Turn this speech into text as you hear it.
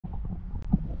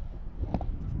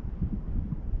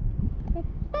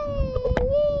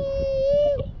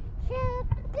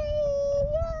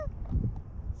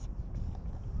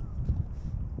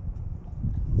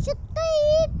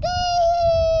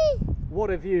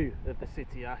a view of the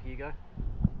city, Hugo.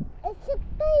 It's a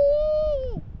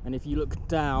bee. And if you look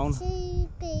down, you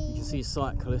can see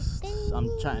cyclists. I'm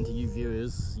chatting to you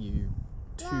viewers, you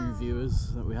two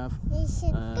viewers that we have.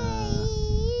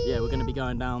 Yeah, we're going to be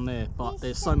going down there, but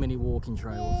there's so many walking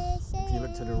trails. If you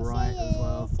look to the right as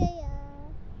well,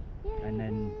 and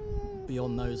then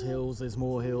beyond those hills, there's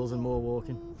more hills and more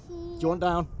walking. Do you want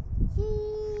down?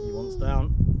 He wants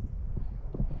down.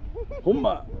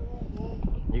 Humba!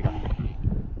 You go.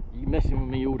 You messing with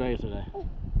me all day today.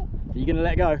 Are you going to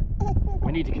let go?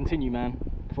 We need to continue, man,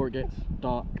 before it gets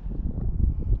dark.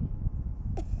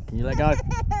 Can you let go?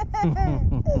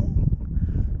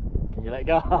 Can you let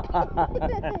go?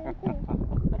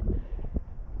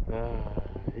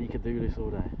 You could do this all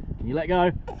day. Can you let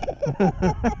go?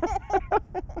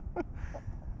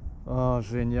 Oh,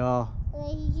 senor. Are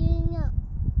you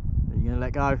going to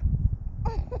let go?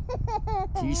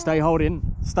 Can you stay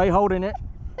holding? Stay holding it.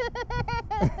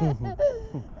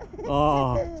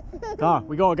 Oh, come on,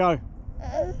 we gotta go.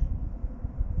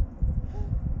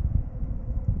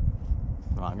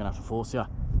 Right, I'm gonna have to force you.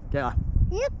 Get her.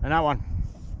 Yep. And that one.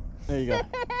 There you go.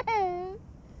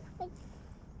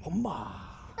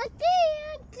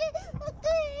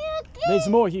 There's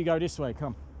more, Hugo, this way,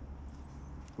 come.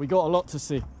 We got a lot to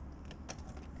see.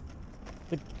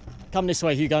 Come this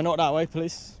way, Hugo, not that way,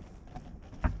 please.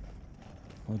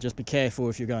 Well, just be careful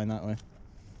if you're going that way.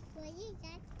 What is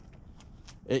that?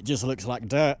 It just looks like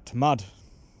dirt, mud,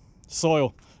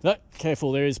 soil. Look,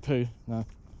 careful, there is poo. No,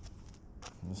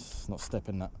 let's not step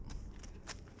in that.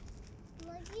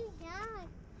 What is that?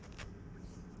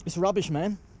 It's rubbish,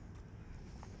 man.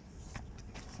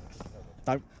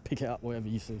 Don't pick it up wherever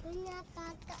you see.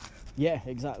 Yeah,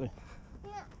 exactly.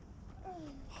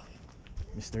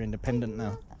 Mr. Independent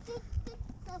now.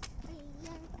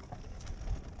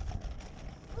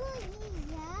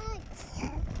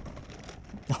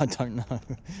 I don't know.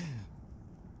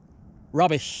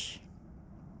 Rubbish.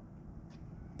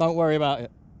 Don't worry about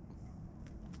it.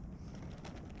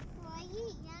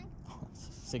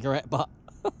 Cigarette butt.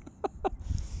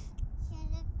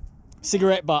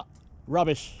 Cigarette butt.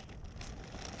 Rubbish.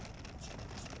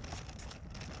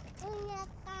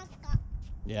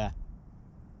 Yeah.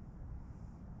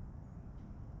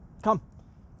 Come.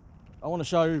 I want to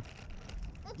show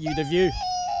you the view.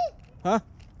 Huh?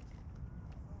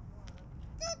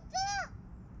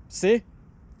 See?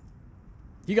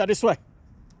 You go this way.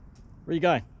 Where are you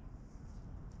going?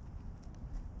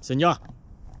 Senor.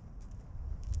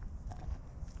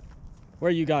 Where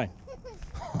are you going?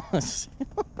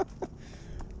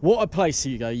 What a place,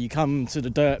 Hugo. You come to the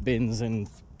dirt bins and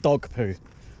dog poo.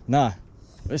 No.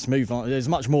 Let's move on. There's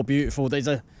much more beautiful. There's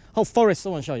a whole forest I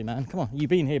want to show you, man. Come on. You've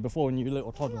been here before when you were a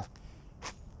little toddler.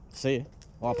 See it?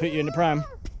 Well, I'll put you in the pram.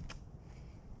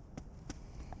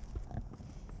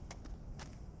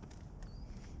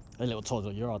 A little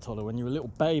toddler, you're a toddler. When you were a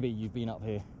little baby, you've been up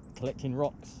here collecting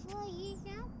rocks. What is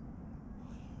that?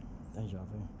 Deja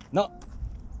vu. No!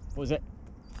 What is it?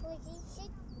 What is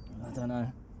it? I don't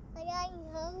know. I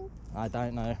don't know. I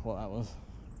don't know what that was.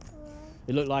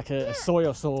 It looked like a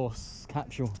soy sauce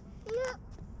capsule. No.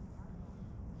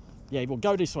 Yeah, well,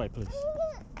 go this way, please.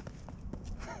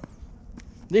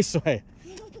 This way.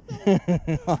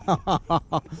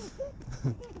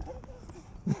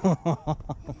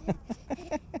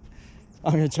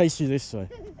 I'm going to chase you this way.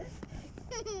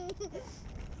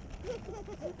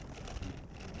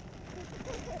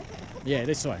 Yeah,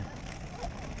 this way.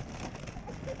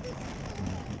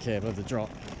 Be careful of the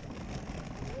drop.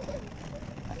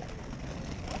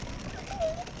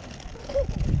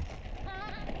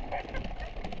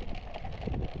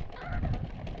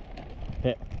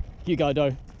 Here, Hugo,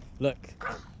 though, look,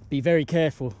 be very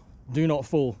careful. Do not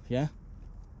fall, yeah?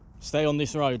 Stay on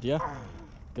this road, yeah?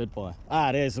 Goodbye.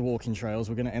 Ah, there's the walking trails.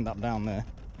 We're going to end up down there.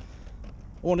 I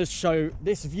want to show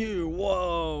this view.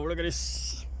 Whoa, look at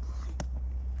this.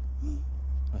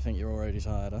 I think you're already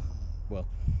tired, huh? Well,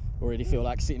 already feel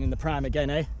like sitting in the pram again,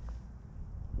 eh?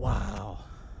 Wow.